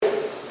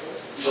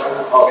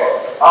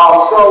Okay.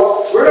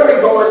 So we're going to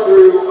be going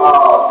through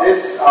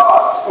this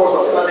course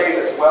on Sundays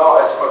as well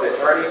as for the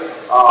journey.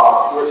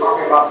 We're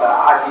talking about the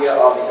idea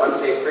of the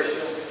unsaved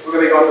Christian. We're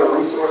going to be going through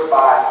a resource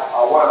by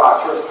one of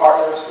our church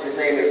partners. His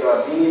name is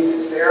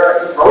Dean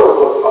Sarah. He wrote a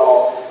book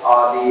called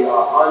The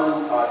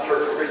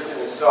Unchurched Christian.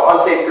 So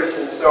Unsaved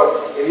Christian.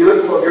 So if you're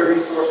looking for a good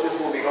resource, this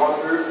we'll be going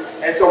through.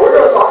 And so we're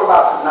going to talk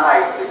about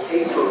tonight the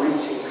case for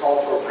reaching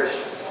cultural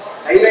Christians.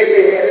 Now you may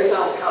say, man, this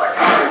sounds kind of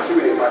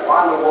counterintuitive. Like,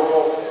 why in the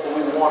world do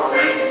we want to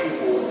reach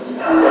people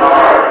who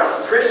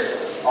are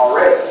Christians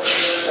already?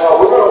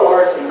 Well, we're going to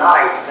learn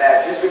tonight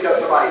that just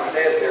because somebody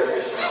says they're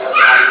Christian does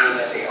not mean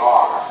that they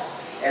are.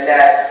 And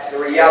that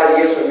the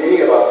reality is for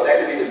many of us,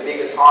 that could be the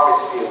biggest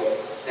harvest field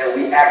that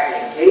we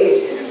actually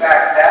engage in. In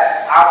fact, that's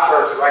our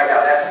church right now.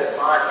 That's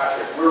defined our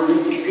church. We're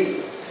reaching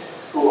people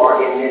who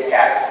are in this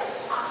category.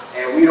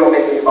 And we don't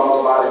make any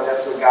bones about it.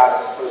 That's what God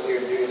has put us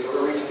here to do. So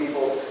we're reaching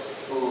people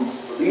who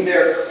believe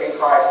they're in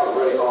Christ but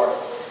really aren't.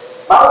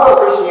 Bible Belt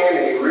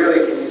Christianity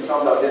really can be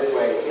summed up this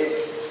way.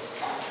 It's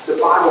the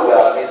Bible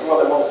Belt is one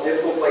of the most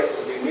difficult places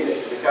to do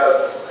ministry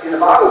because in the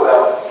Bible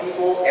Belt,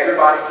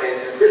 everybody says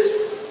they're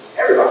Christian.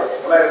 Everybody,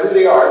 no matter who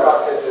they are,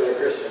 everybody says they're a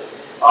Christian.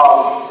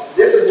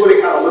 This is what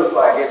it kind of looks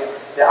like. It's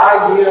the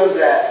idea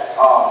that,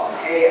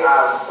 hey,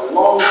 I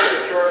belong to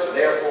the church, and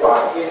therefore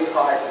I'm in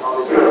Christ and all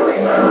these other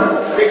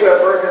things. Sinclair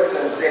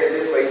Ferguson said it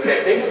this way. He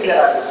said, thinking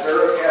that I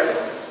deserve heaven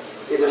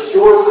is a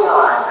sure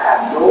sign I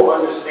have no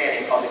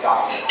understanding of the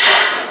gospel.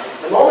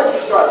 The moment you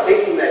start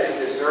thinking that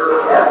you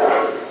deserve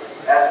heaven,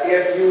 as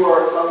if you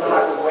are some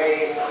type of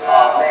way,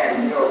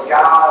 man, you're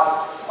God's,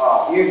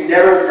 you've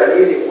never done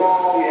anything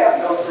wrong, you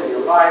have no sin in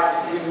your life,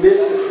 you miss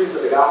the truth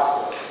of the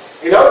gospel.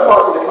 In other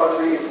parts of the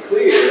country, it's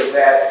clear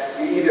that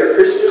you're either a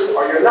Christian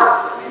or you're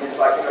not. I mean, it's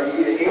like, you're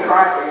either in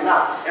Christ or you're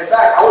not. In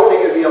fact, I would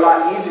think it would be a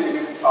lot easier to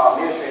do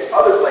ministry in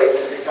other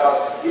places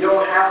because you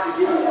don't have to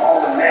get into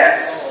all the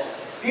mess.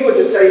 People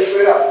just tell you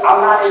straight up,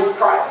 I'm not in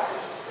Christ.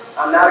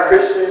 I'm not a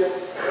Christian,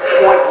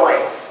 point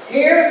blank.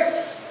 Here,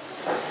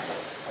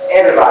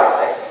 everybody's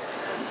saved.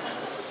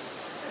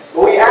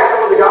 When we ask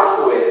them what the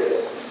gospel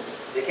is,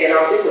 they can't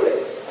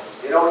articulate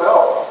it. They don't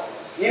know.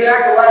 You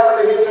ask them last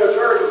time they went to a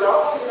church, it's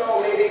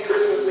maybe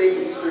Christmas,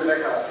 maybe Easter,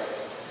 that kind of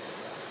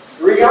thing.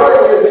 The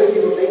reality is many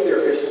people think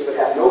they're Christians but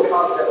have no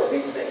concept of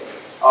these things.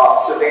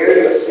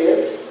 Severity of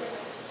sin,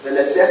 the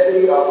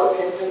necessity of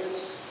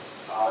repentance,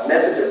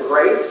 message of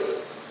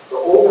grace, the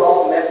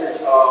overall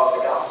message of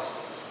the gospel.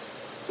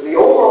 So the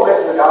overall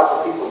message of the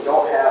gospel people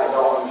don't have and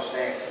don't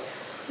understand.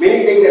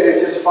 Many think that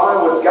they're just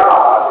fine with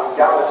God and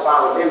God is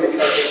fine with them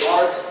because they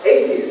aren't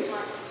atheists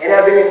and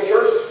have been in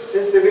church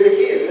since they've been a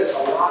kid. That's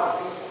a lot of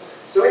people.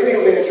 So many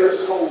people have been in church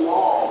so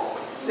long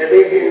that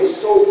they've been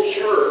so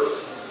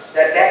churched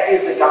that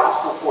is the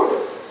gospel for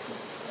them.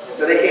 And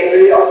so they can't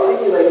really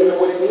articulate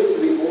what it means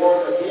to be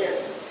born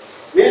again.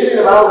 Ministry in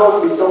the Bible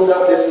can be summed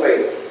up this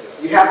way.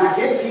 You have to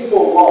get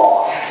people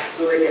lost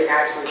so they can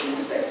actually be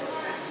saved.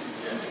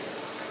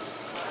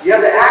 You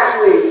have to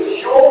actually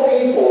show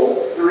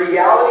people the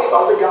reality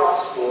of the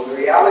gospel, the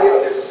reality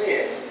of their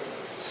sin,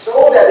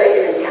 so that they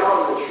can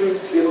encounter the true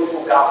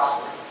biblical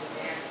gospel.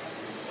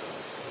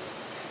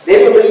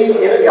 They believe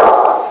in a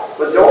God,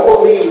 but don't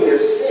believe their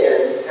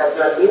sin has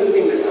done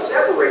anything to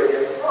separate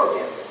them from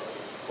Him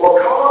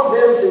or cause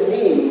them to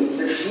need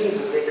the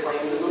Jesus they claim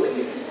to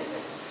believe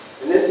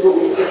in. And this is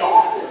what we see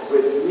often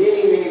with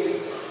many, many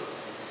people.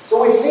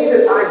 So we see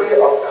this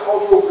idea of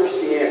cultural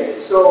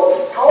Christianity.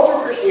 So cultural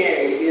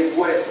Christianity is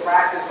what is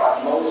practiced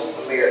by most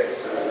Americans.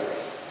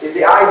 It's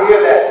the idea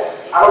that,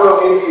 I don't know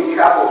if any of you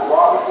traveled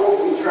abroad before,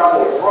 but we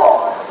travel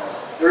abroad.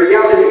 The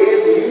reality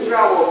is when you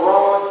travel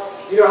abroad,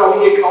 you know how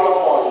we get caught up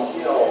on,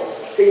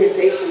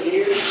 pigmentation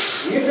here?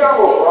 When you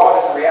travel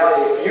abroad, it's the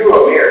reality that you're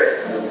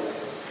American.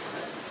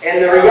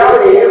 And the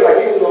reality is,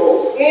 like, you can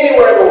go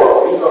anywhere in the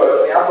world. You can go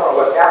to, I'm going to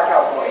West Africa,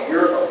 I'm going to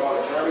Europe, I'm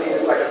going to Germany.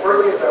 It's like the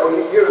first thing is,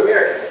 you're an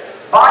American.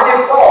 By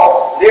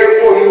default,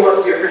 therefore, you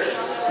must be a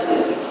Christian.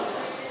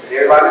 Because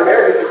everybody in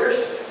America is a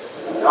Christian.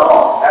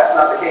 No, that's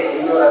not the case.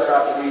 You know that's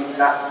not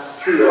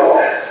true at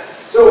all.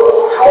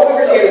 So, cultural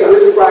Christianity is a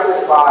religion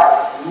practiced by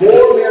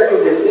more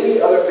Americans than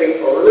any other faith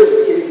or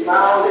religion. It can be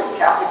found in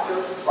Catholic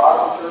churches,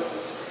 Protestant churches,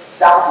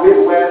 South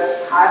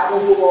Midwest, high school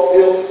football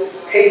fields,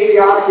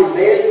 patriotic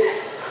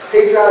events,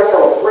 patriotic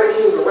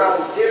celebrations around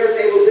the dinner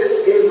tables.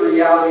 This is the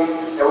reality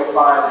that we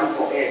find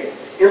people in.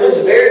 It looks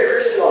very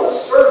Christian on the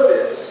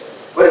surface,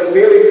 but it's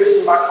merely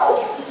Christian by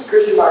culture. It's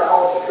Christian by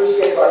culture,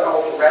 Christianity by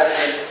culture, rather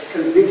than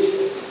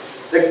conviction.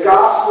 The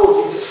gospel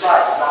of Jesus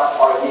Christ is not a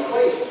part of the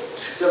equation.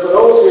 So for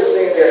those who are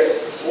saying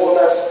they're more or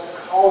less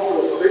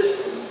cultural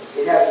Christians,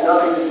 it has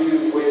nothing to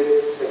do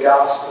with the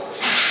gospel.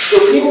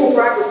 So people who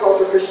practice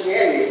cultural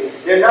Christianity,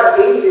 they're not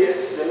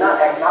atheists, they're not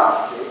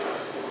agnostic.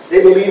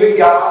 They believe in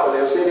God, or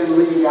they'll say they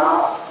believe in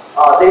God.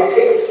 They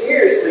take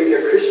seriously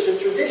their Christian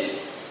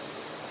traditions.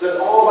 So it's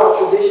all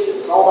about tradition.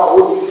 It's all about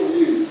what we can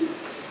do.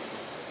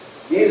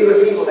 These are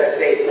the people that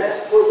say,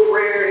 let's put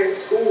prayer in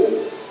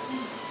schools.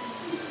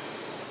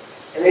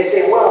 And they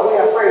say, well, if we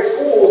have prayer in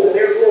schools, then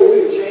therefore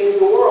we can change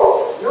the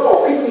world.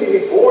 No, people need to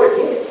be born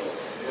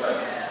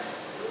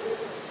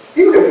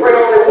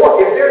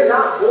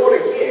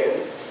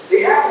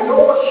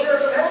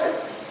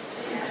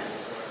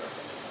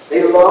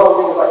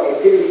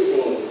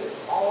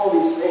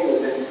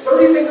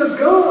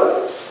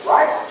good,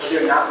 right? But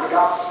they're not the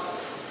gospel.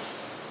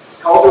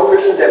 Cultural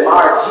Christians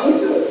admire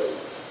Jesus,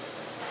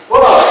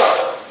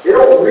 but they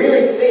don't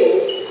really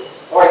think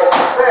or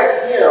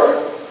expect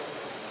him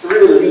to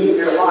really lead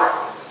their life.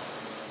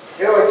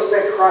 They don't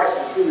expect Christ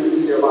to truly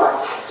lead their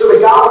life. So the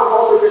God of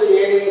cultural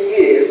Christianity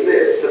is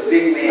this, the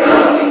big man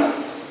upstairs.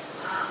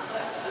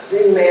 The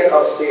big man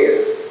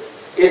upstairs.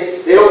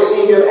 They don't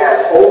see him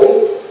as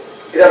holy.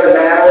 It doesn't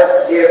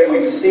matter if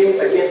we've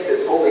sinned against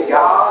this holy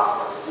God.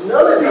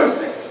 None of these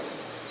things.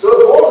 So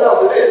it boils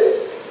down to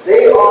this.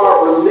 They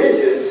are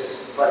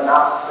religious, but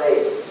not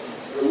saved.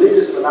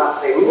 Religious, but not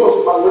saved. We're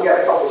going to look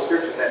at a couple of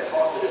scriptures that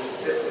talk to this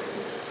specifically.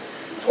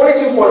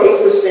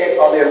 22.8%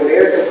 of the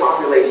American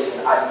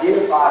population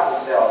identifies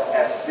themselves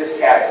as this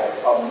category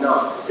of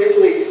none.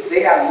 Essentially,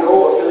 they have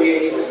no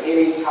affiliation with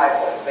any type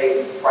of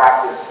faith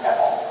practice at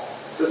all.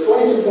 So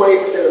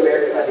 22.8% of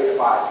Americans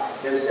identify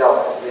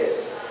themselves as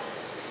this.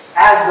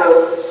 As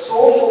the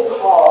social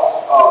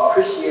cost of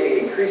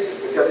Christianity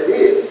increases, because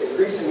it's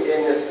increasing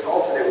in this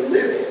culture that we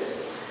live in,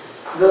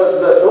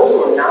 those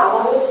who are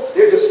nominal,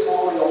 they're just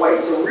falling away.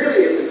 So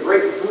really, it's a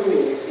great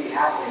pruning we see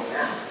happening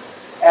now.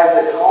 As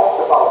the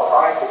cost of our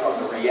Christ becomes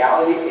a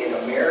reality in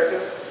America,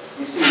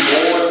 you see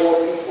more and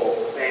more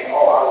people saying,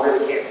 oh, I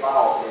really can't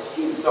follow this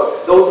Jesus.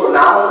 So those who are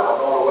nominal are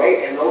going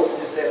away, and those who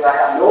just say, I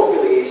have no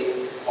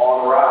affiliation, are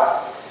on the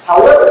rise.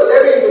 However,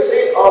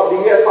 70% of the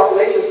U.S.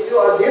 population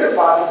still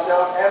identify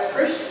themselves as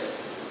Christians.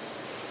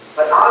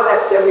 But out of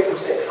that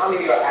 70%, how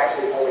many are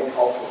actually only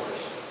cultural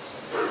Christians?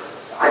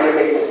 The idea of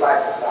making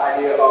disciples, the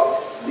idea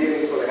of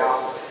living for the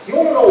gospel. You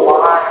want to know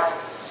why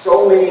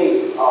so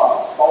many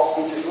false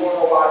teachers, you want to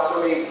know why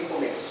so many people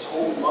make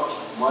so much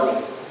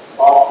money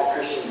off the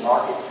Christian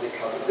market?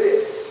 Because of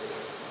this.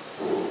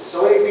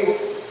 So many people,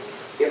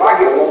 if I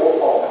get one more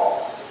phone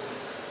call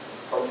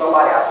from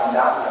somebody I do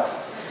not know,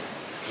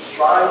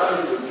 trying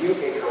to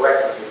rebuke and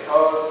correct it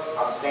because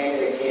I'm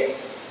standing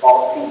against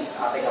false teaching,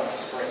 I think I'm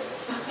extreme.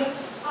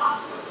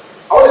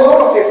 I was just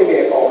on a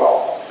 50-minute phone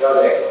call the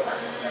other day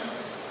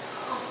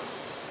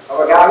of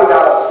a guy who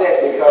got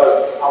upset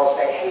because I was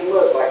saying, hey,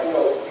 look, make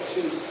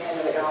sure you stand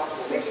in the gospel,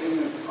 make sure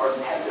you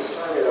have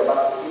discernment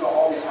about,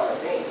 all these kind of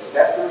things.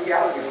 That's the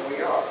reality of who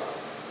we are.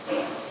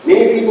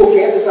 Many people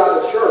can't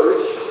inside the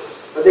church,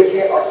 but they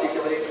can't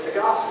articulate the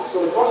gospel.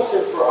 So the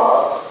question for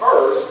us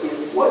first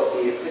is, what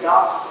is the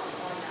gospel?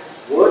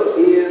 What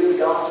is the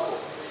gospel?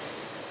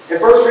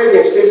 In 1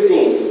 Corinthians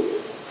 15,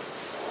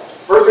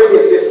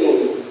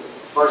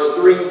 verse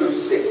 3 through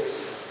 6.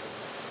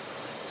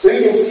 So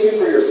you can see it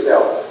for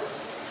yourself.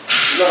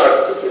 You're going to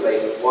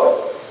articulate what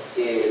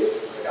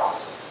is the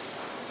gospel.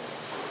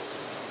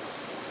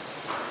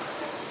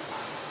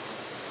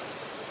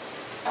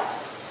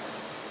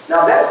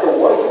 Now that's the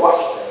one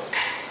question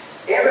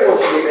everyone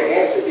should be able to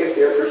answer if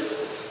they're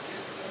Christians.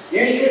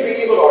 You should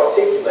be able to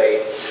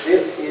articulate,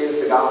 this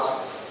is the gospel.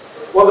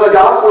 Well, the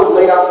gospel is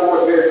laid out for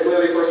us very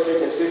clearly. 1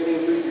 Corinthians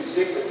 15, 3 through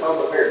 6, it tells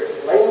us very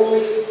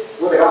plainly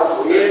what the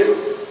gospel is.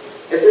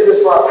 It says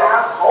this, for I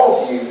pass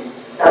on to you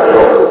as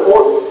most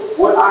important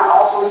what I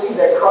also received,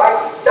 that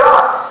Christ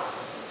died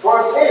for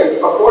our sins,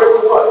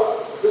 according to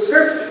what? The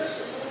Scriptures.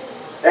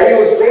 That he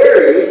was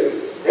buried,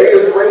 that he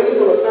was raised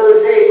on the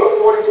third day,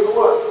 according to the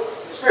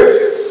what? The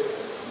Scriptures.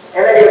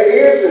 And that he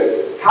appeared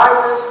to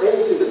Cephas,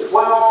 then to the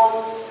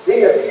 12, then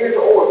he appeared to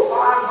over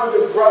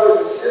 500 brothers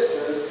and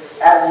sisters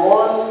at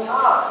one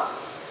time.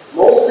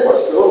 Most of them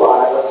are still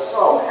alive, but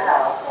some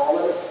have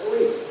fallen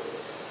asleep.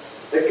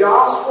 The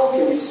gospel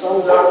can be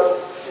summed up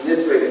in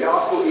this way. The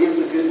gospel is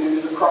the good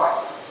news of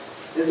Christ.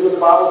 This is what the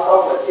Bible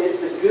tells us. It's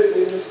the good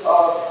news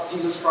of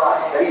Jesus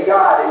Christ. That he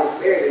died, and he was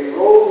buried, and he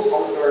rose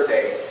on the third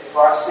day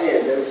for our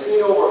sins. And he was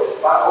seen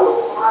by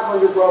over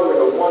 500 brothers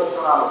at one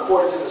time,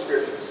 according to the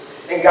Scriptures.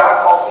 And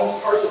God calls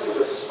each person to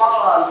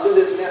respond to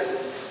this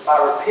message by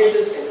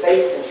repentance and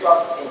faith and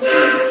trust in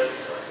Jesus.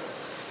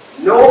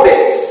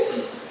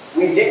 Notice,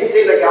 we didn't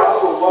say the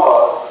gospel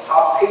was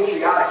how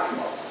patriotic you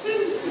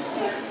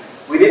are.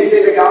 We didn't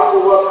say the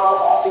gospel was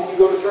how often you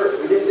go to church.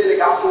 We didn't say the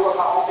gospel was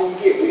how often you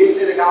give. We didn't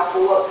say the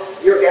gospel was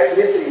your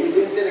ethnicity. We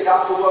didn't say the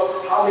gospel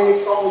was how many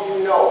songs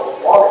you know.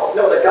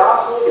 No, the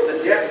gospel is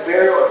the death,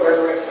 burial, and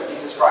resurrection of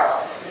Jesus Christ.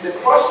 The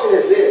question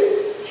is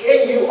this: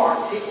 can you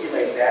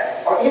articulate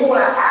that? Or even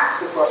when I ask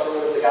the question,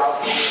 what is the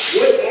gospel?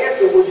 What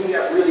answer would you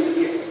have really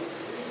given?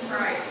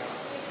 Right.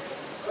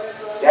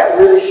 That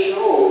really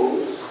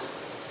shows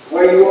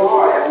where you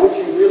are and what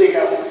you really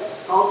have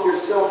sunk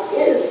yourself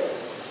in.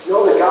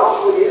 No, the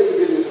gospel is the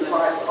good news of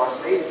Christ, our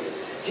Savior.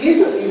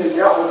 Jesus even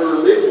dealt with the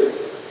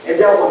religious and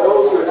dealt with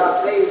those who are not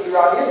saved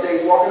throughout his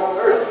days walking on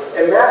earth.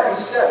 In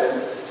Matthew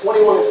 7,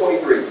 21 and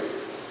 23.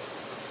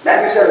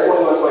 Matthew 7,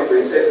 21 and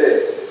 23, it says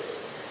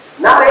this: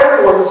 not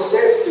everyone who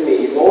says to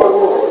me, Lord,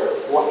 Lord,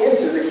 will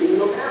enter the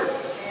kingdom of heaven,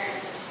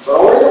 but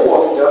only the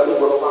one who does the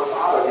will of my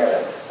Father in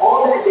heaven.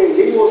 On that day,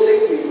 then you will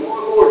say to me,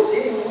 Lord, Lord,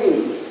 didn't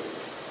we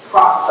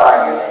prophesy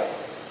in your name?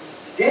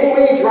 Didn't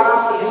we drive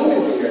out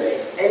demons in your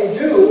name and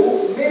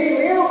do many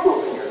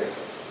miracles in your name?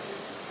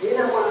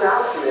 Then I will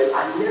announce to them,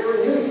 I never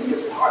knew you.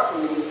 Depart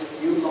from me,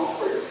 you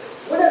lawbreakers.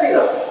 Wouldn't that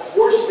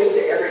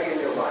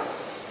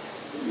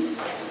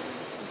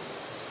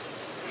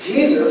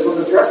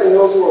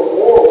those who are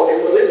moral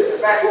and religious. In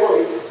fact, we're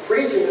going to be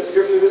preaching the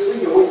scripture this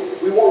week, and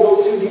we won't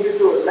go too deep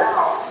into it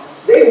now.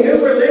 They knew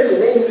religion.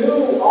 They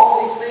knew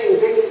all these things.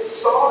 They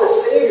saw the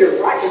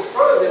Savior right in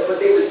front of them, but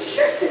they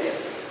rejected him.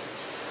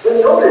 But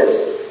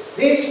notice,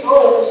 these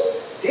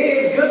folks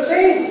did good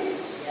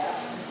things.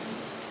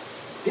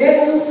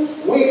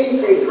 Didn't we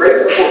say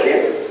grace before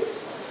dinner?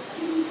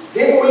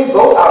 Didn't we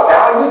vote our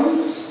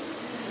values?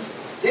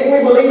 Didn't we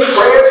believe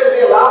prayer should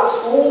be allowed in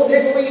school?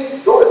 Didn't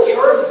we go to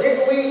church?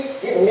 Didn't we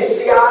get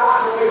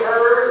misty-eyed when we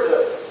heard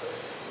the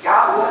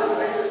God bless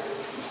America?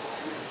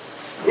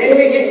 Didn't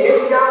we get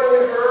misty-eyed when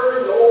we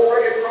heard the old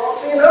rugged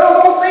cross? See, none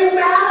of those things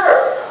matter.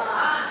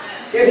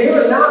 If you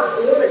are not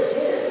born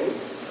again,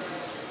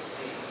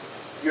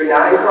 you're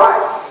not in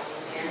Christ.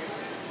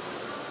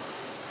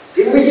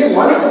 Didn't we give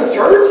money to the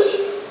church?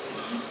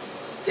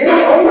 Didn't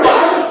we own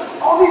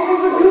Bibles? All these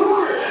things are good.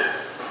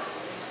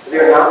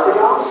 They're not the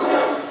gospel.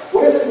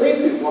 What does this lead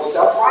to? Well,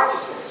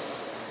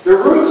 self-righteousness. The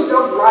root of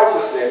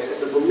self-righteousness is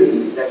the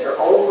belief that your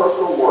own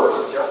personal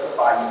works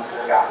justify you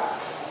before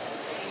God.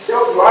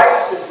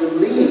 Self-righteousness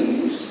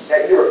believes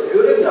that you're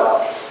good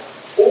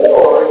enough,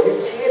 or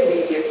you can be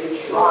if you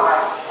try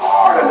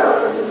hard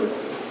enough.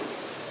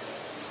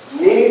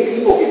 Many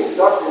people get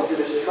sucked into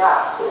this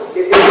trap.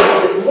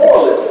 It's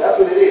moralism. That's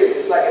what it is.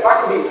 It's like, if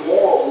I can be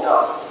moral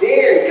enough,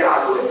 then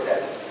God will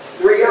accept it.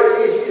 The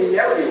reality is you can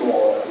never be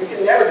moral enough. You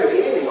can never do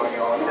anything on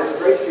your own. There's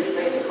grace through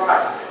faith in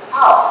Christ.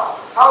 How?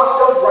 How is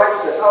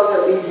self-righteousness? How does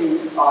that leave you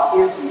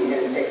empty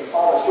and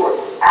falling short?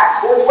 Acts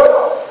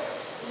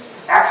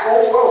 4:12. Acts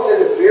 4:12 says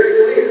it very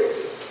clear.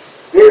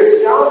 There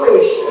is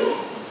salvation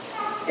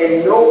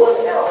in no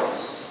one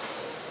else.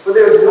 For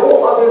there is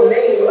no other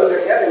name under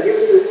heaven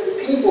given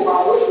to people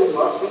by which we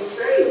must be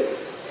saved.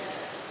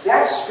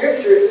 That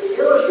scripture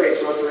illustrates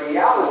for us the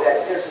reality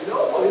that there's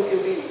no one who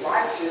can be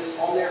righteous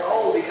on their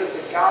own, because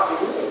the God of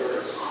the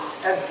universe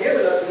has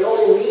given us the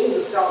only means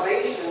of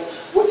salvation,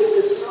 which is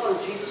His Son,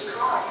 Jesus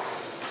Christ.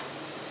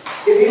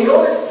 If you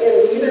notice,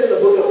 even in the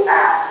book of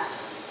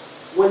Acts,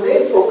 when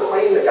they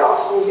proclaimed the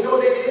gospel, you know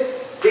what they did?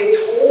 They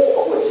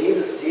told of what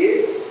Jesus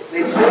did.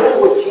 They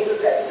told what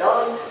Jesus had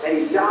done, that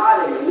He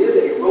died, and He lived,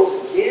 and He rose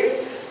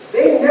again.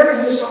 They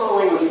never used some of the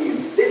language we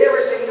use. They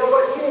never said, you know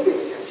what, you need to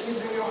accept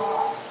Jesus in your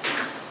heart.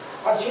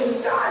 Or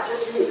Jesus died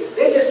just for you.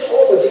 They just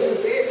told what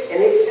Jesus did,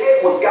 and they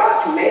said what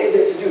God commanded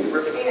them to do.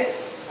 Repent.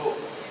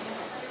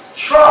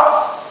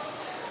 Trust.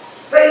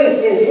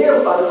 Faith in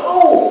Him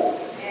alone.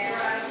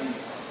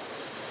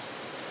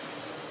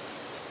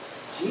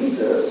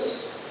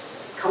 Jesus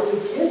comes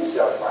against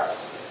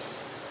self-righteousness.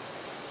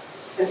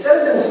 Instead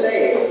of them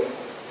saying,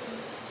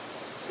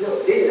 you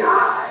know, didn't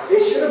I? They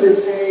should have been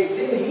saying,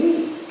 didn't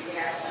He?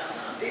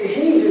 Did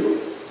He do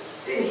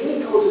it? Did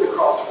He go to the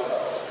cross for us?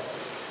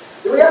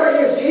 The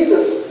reality is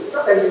Jesus, it's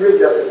not that He really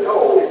doesn't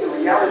know, it's the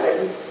reality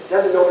that He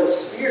doesn't know them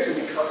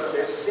spiritually because of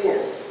their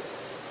sin.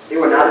 They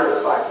were not His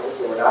disciples,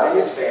 they were not in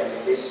His family,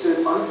 they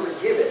stood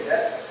unforgiven.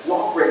 That's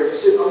lawbreakers, they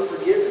stood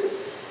unforgiven.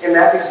 In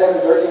Matthew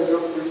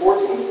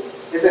 7:13-14,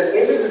 it says,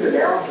 enter through the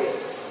narrow gate,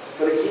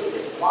 for the gate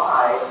is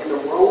wide and the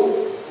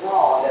road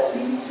broad that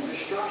leads to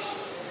destruction.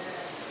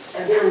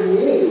 And there are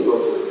many who go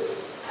through it.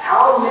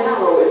 How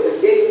narrow is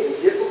the gate and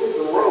difficult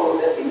the road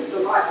that leads to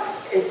life,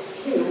 and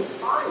few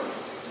find it.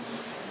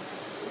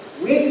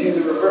 We do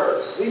the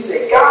reverse. We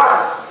say,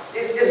 God,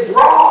 it's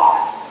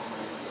broad.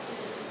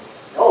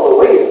 No, the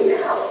way is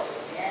narrow.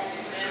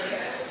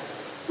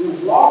 We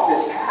walk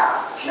this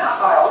path, not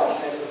by our own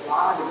strength, but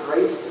by the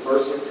grace and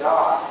mercy of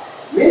God.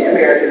 Many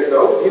Americans,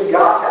 though, view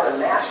God as a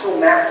national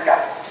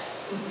mascot.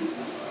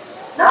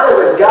 Not as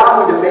a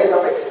God who demands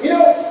our faith. You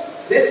know,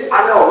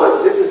 I know,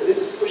 look, this is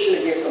pushing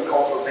against some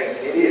cultural things,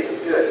 and it is,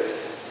 it's good.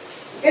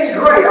 It's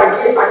great.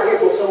 I get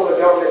what some of the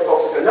government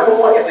folks are doing. Number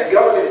one, if the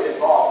government is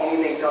involved,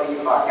 anything telling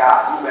you about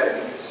God, you better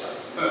be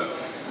concerned.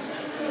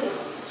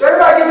 So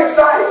everybody gets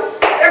excited.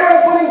 Everybody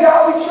putting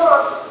God we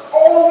trust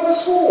all over the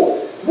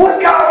schools.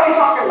 What God are we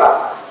talking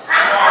about?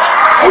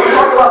 Are we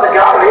talking about the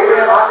God of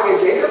Abraham, Isaac,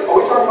 and Jacob? Are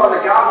we talking about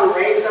the God who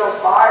rains down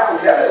fire from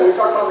heaven? Are we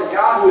talking about the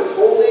God who is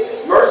holy,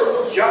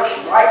 merciful, just,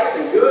 righteous,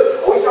 and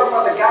good? Are we talking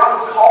about the God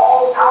who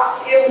calls out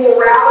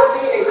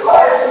immorality and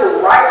calls into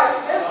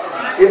righteousness?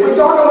 If we're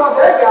talking about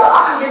that God,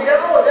 I can get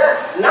down with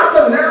that. Not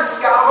the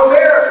mascot of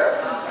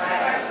America.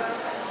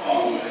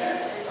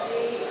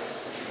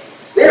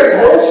 There's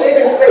no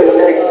saving faith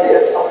that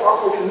exists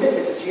apart from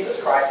commitment to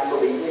Jesus Christ and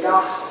believing the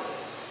gospel.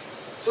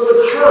 So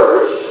the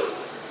church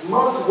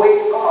must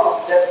wake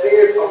up that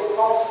there's a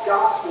false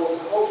gospel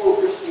of cultural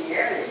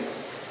Christianity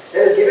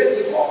that has given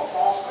people a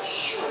false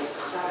assurance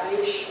of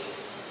salvation.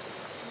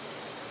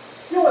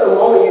 You know, the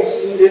moment you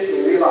see this and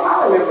you realize,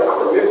 I remember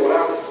when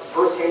I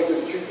first came to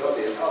the truth of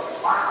this, I was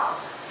like, wow.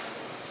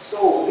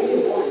 So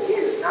being born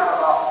again is not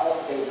about all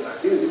the things that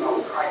I do, it's about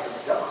what Christ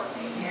has done.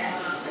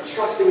 And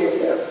trusting in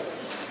Him.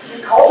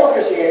 Cultural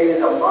Christianity is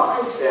a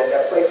mindset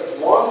that places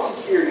one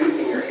security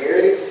in your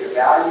heritage, your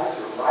values,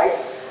 your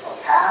rights,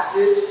 a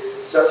passage,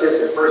 such as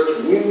your first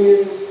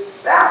communion,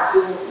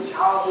 baptism from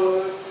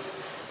childhood,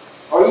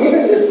 or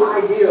even this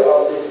idea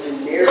of this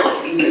generic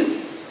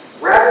view,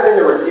 rather than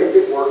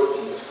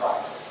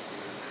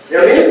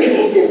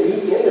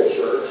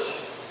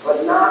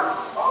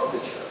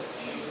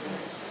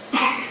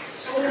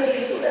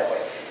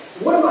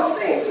I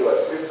saying to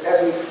us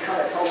as we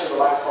kind of come to the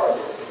last part of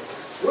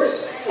this? We're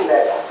saying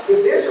that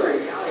if there's a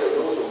reality of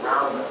those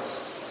around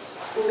us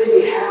who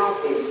maybe have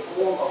a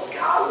form of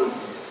godliness,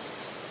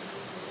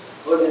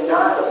 but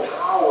deny the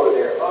power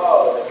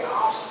thereof, the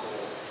gospel,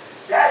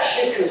 that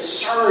should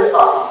concern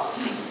us.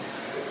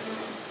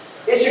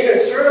 It should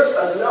concern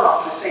us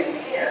enough to say,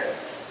 man,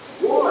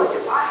 Lord,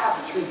 if I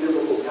have the true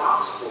biblical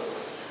gospel,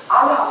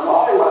 I'm not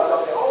lauding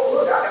myself saying, oh,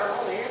 look, I got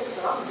all the answers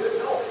and I'm good.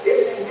 No,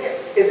 it's saying, man,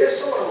 if there's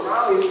someone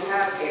around me who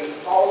has a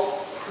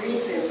false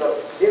pretense of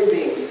them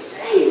being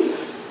saved,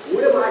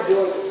 what am I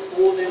doing to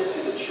pull them to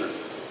the truth?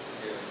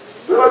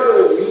 What am I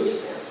doing to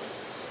reach them?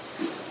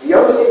 The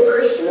unsaved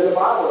Christian in the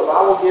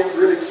Bible gives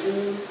really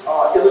two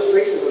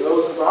illustrations of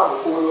those in the Bible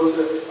before we go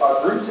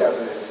to groups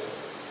after this.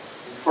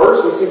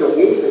 First, we see the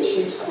wolf in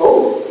sheep's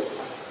clothing.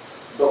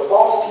 So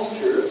false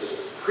teachers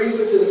creep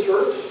into the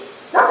church,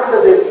 not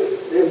because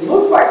they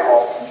look like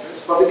false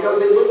teachers, but because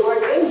they look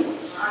like angels.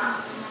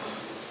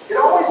 It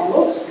always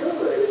looks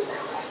good. It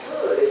sounds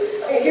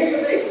good. I mean, here's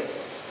the thing.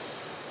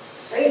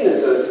 Satan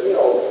is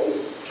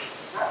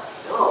not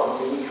dumb.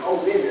 I mean, he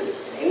comes in as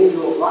an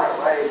angel of light,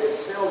 right? It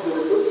smells good,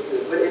 it looks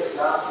good, but it's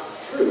not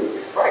true,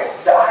 right?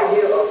 The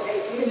idea of, hey,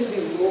 you can just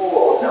be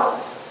moral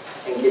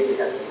enough and get to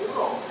heaven.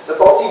 No. The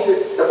false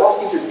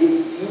teacher digs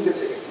deep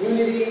into the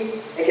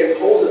community and can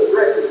pose a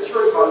threat to the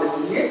church by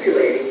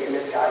manipulating and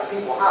misguiding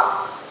people.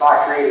 How?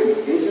 By creating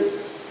division,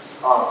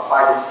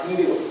 by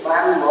deceiving with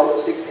flattery,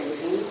 Romans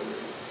 6:18,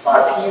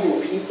 by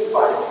appeasing people,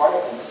 by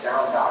departing from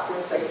sound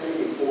doctrine, 2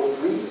 Timothy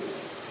 4:3,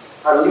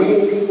 by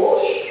leading people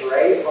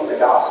astray from the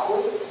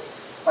gospel,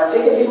 by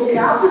taking people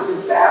captive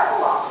through bad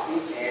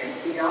philosophy and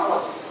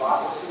theology,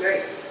 Colossians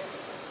 2:8.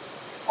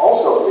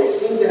 Also, they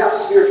seem to have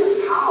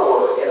spiritual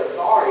power and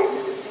authority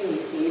to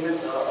deceive even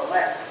the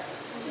elect.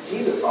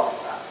 Jesus talks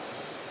about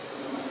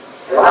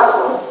it. The last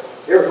one,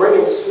 they're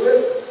bringing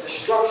swift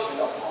destruction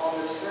upon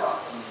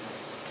themselves.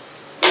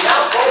 They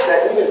have folks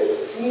that even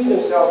see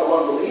themselves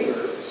among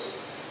believers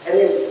and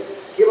then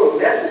give a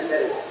message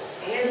that is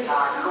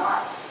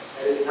anti-Christ,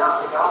 that is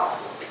not the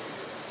gospel.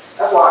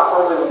 That's why I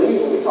firmly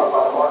believe when we talk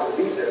about the mark of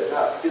the beast, that it's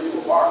not a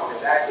physical mark, but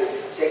it's actually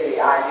taking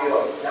the idea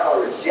of not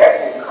only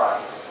rejecting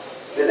Christ,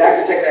 but it's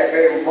actually taking that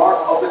very mark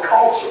of the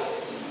culture.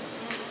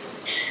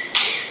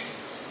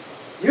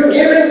 You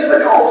give into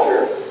the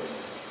culture,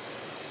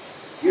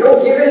 you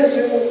don't give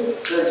into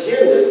the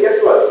agendas,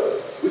 guess what?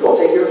 We're going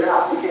to take your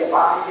job. You can't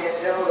buy, you can't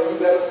sell, and you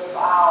better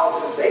bow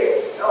to the Baal.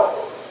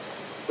 No.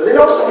 But then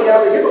also we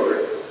have the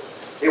hypocrite.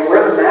 They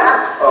wear the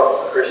mask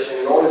of a Christian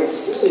in order to be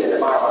seen and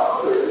admired by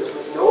others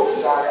with no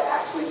desire to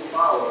actually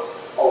follow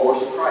or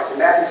worship Christ. In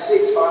Matthew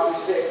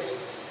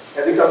 6:5-6,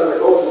 as we come to the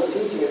close of the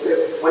teaching, it says,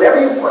 whenever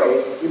you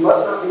pray, you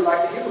must not be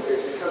like the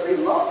hypocrites because they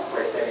love to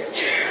pray standing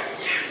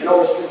and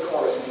on the street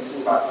corners to be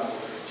seen by people.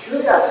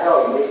 Truly I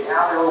tell you, they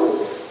have their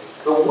rules.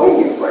 But when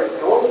you pray,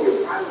 go into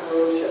your private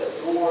room, shut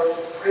the door,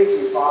 pray to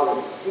your Father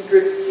in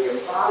secret, and your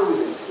Father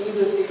who sees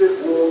in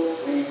secret will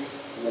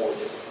reward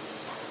you.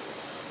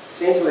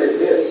 Essentially, it's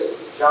this.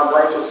 John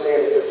Blanchard said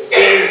it's a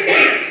skin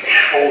deep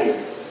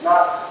holiness. It's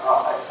not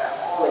an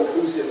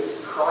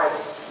all-inclusive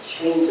Christ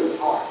change of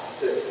heart.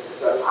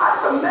 It's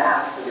a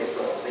mask that they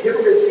put on. The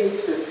hypocrite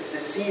seeks to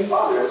deceive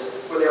others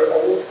for their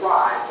own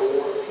pride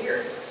or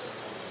appearance.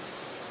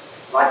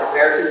 Like the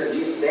Pharisees in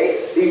Jesus'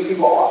 day, these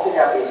people often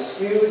have a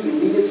skewed,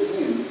 elitist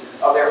view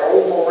of their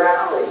own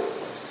morality,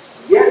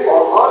 yet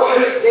are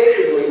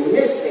unmistakably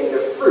missing the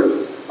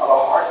fruit of a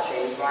heart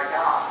changed by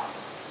God.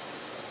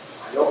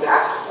 I know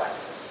pastors like this.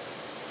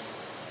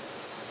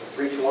 They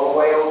preach one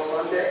way on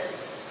Sunday,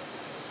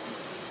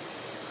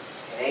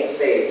 and ain't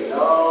saved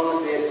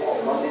none bit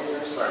on Monday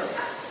through Sunday.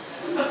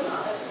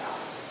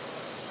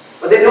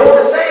 But they know what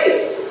to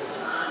say.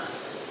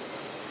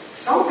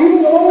 Some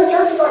people go into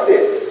churches like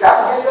this.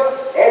 Pastor gets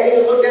up, and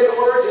he looked at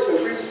the word, just been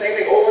preaching the same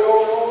thing over and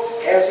over and over,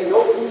 and see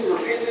no fruits of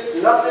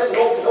repentance, nothing,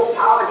 no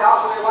power of the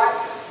gospel in their life.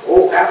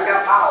 Oh, pastor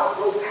got power.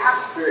 No,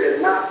 pastor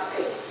is not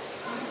saved.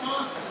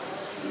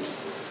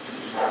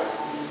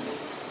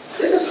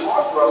 This is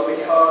hard for us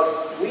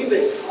because we've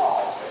been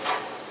taught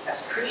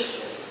as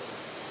Christians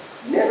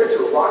never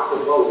to rock the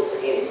boat for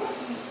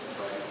anybody.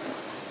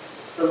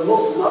 The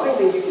most loving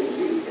thing you can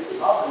do is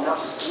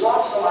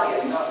love somebody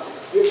enough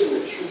to give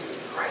them the truth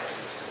of grace.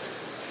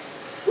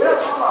 We're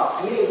not talking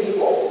about beating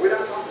people over. We're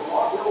not talking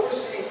about, no, we're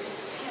saying,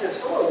 man, if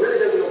someone really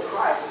doesn't know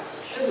Christ,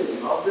 shouldn't we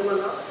love them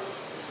enough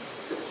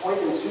to point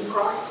them to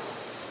Christ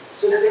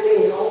so that they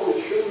may know the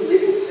true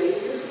living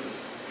Savior?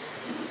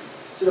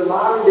 So the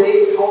modern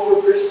day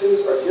cultural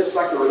Christians are just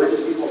like the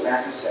religious people in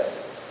Matthew 7.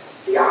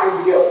 The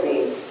idea of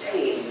being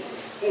saved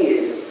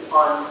is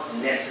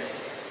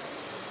unnecessary.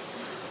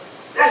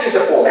 That's just a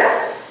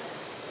formality.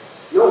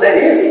 No, that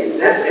is it.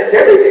 That's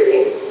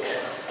everything.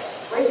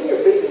 Placing your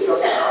faith and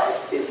trust in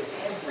Christ is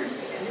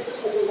everything. And this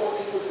is what we want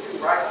people to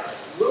do, right?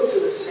 Look to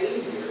the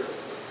Savior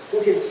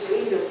who can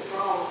save them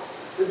from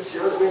the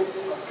judgment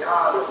of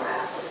God, the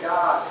wrath of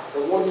God,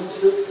 the one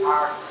who took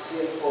our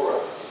sin for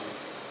us.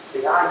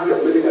 The idea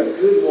of living a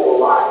good moral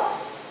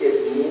life is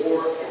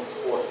more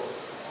important.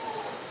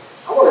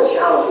 I want to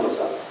challenge you with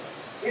something.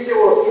 You say,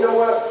 well, you know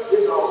what?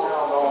 This all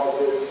sounds all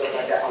good and stuff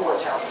like that. I want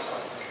to challenge you with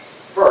something.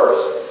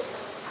 First,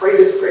 pray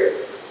this prayer.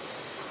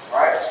 All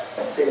right?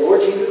 Say,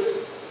 Lord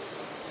Jesus,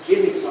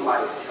 give me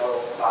somebody to tell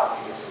about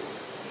you this week.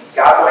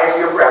 God's going to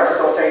answer your prayer. I'm just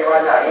going to tell you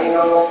right now. Ain't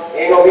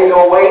going to be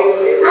no wait.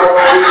 It's going to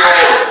be no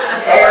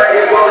terror.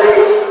 It's going to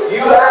be,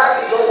 you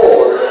ask the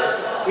Lord.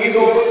 He's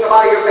going to put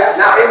somebody in your path.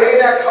 Now, it may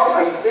not come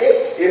how you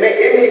think. It may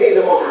be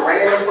the most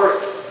random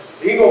person.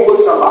 He's going to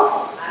put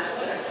somebody.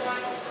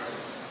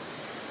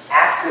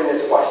 Ask them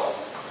this question.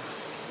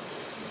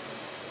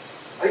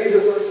 Are you a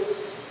good person?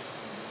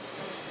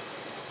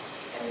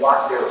 And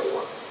watch their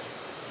response.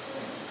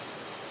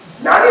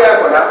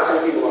 99.9%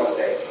 of people are going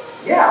to say,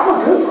 yeah,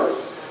 I'm a good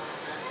person.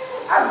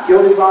 I haven't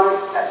killed anybody,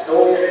 haven't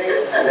stolen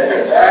anything, haven't done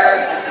anything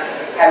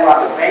bad, haven't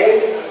robbed a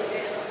bank.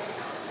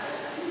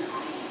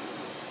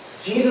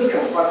 Jesus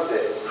confronts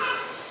this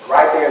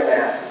right there in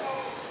that.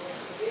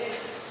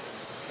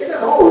 He says,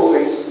 oh, so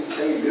you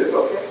say you're good?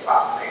 Okay,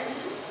 fine.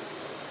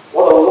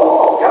 Well, the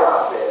law of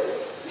God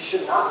says you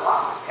should not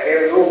lie. Have you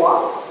ever known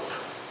why?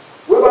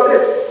 What about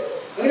this?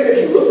 Even if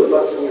you look with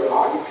lust in your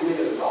heart, you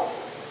committed adultery.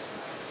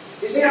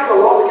 You see how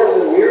the law becomes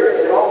a mirror and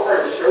it all of a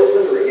sudden shows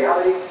them the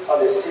reality of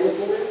their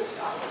sinfulness?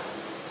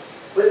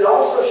 But it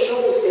also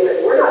shows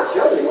that we're not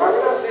judging, right?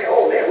 We're not saying,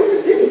 oh man, we're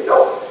condemning.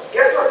 No.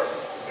 Guess what?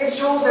 It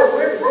shows that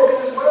we're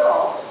broken as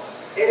well.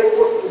 And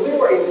we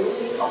were in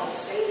need of a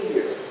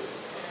Savior.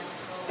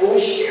 And we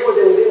share with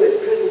them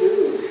the good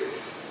news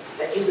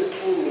that Jesus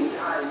came and He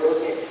died and rose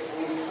again.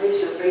 And when you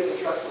place your faith and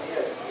trust in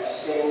Him, your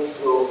sins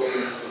will be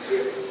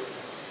forgiven.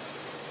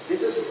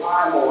 This is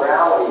why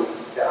morality,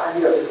 the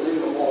idea of just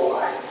living a moral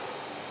life,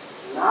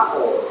 is not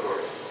moral.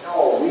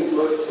 No, we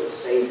look to the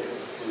Savior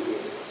who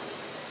is.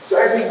 So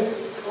as we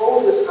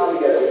close this time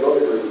together and go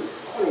to group,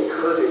 I want to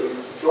encourage you,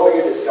 during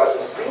your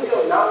discussions, think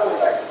of not only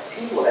like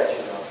people that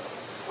you know,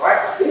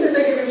 right? But even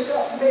think of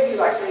yourself. You may be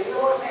like saying, you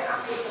know what, man,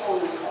 I'm just on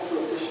this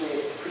cultural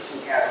Christian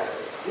category.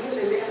 You may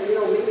say, man,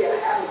 maybe I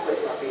haven't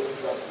placed my faith and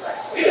trust in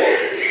Christ.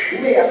 You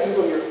may have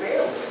people in your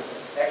family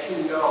that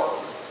you know.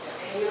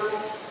 And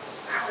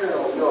I really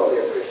don't know if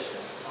they're Christian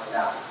or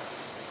not.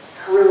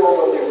 I really don't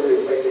know if they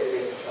really place their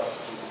faith and trust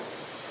in Jesus.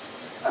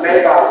 I met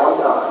a guy